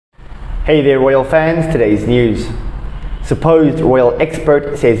Hey there royal fans, today's news. Supposed royal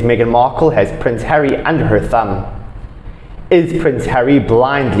expert says Meghan Markle has Prince Harry under her thumb. Is Prince Harry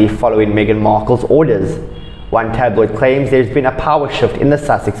blindly following Meghan Markle's orders? One tabloid claims there's been a power shift in the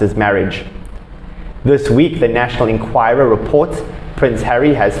Sussexes' marriage. This week, the National Enquirer reports Prince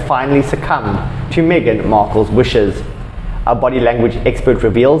Harry has finally succumbed to Meghan Markle's wishes. A body language expert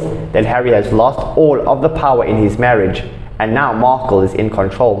reveals that Harry has lost all of the power in his marriage, and now Markle is in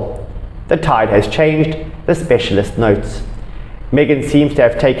control. The tide has changed, the specialist notes. Meghan seems to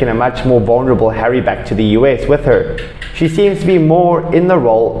have taken a much more vulnerable Harry back to the US with her. She seems to be more in the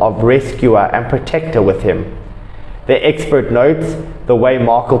role of rescuer and protector with him. The expert notes the way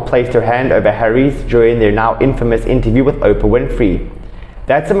Markle placed her hand over Harry's during their now infamous interview with Oprah Winfrey.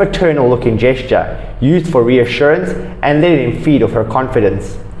 That's a maternal-looking gesture, used for reassurance and letting him feed off her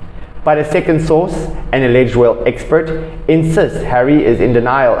confidence. But a second source, an alleged royal expert, insists Harry is in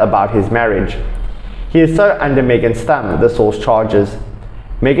denial about his marriage. He is so under Meghan's thumb, the source charges.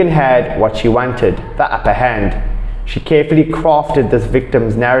 Meghan had what she wanted, the upper hand. She carefully crafted this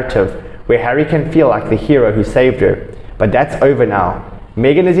victim's narrative, where Harry can feel like the hero who saved her. But that's over now.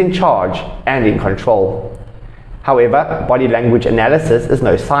 Meghan is in charge and in control. However, body language analysis is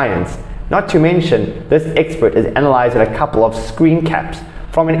no science. Not to mention, this expert is analyzing a couple of screen caps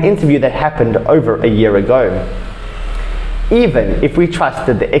from an interview that happened over a year ago. Even if we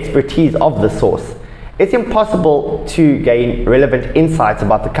trusted the expertise of the source, it's impossible to gain relevant insights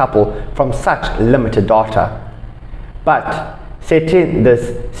about the couple from such limited data. But setting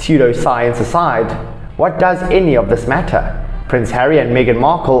this pseudoscience aside, what does any of this matter? Prince Harry and Meghan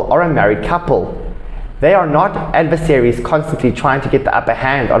Markle are a married couple. They are not adversaries constantly trying to get the upper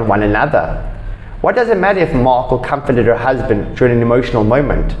hand on one another. What does it matter if Markle comforted her husband during an emotional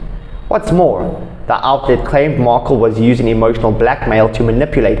moment? What's more, the outlet claimed Markle was using emotional blackmail to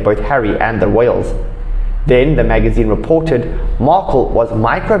manipulate both Harry and the royals. Then the magazine reported Markle was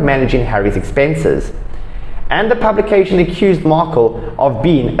micromanaging Harry's expenses, and the publication accused Markle of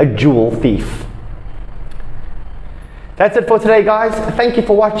being a jewel thief. That's it for today, guys. Thank you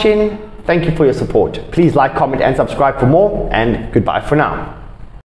for watching. Thank you for your support. Please like, comment and subscribe for more, and goodbye for now.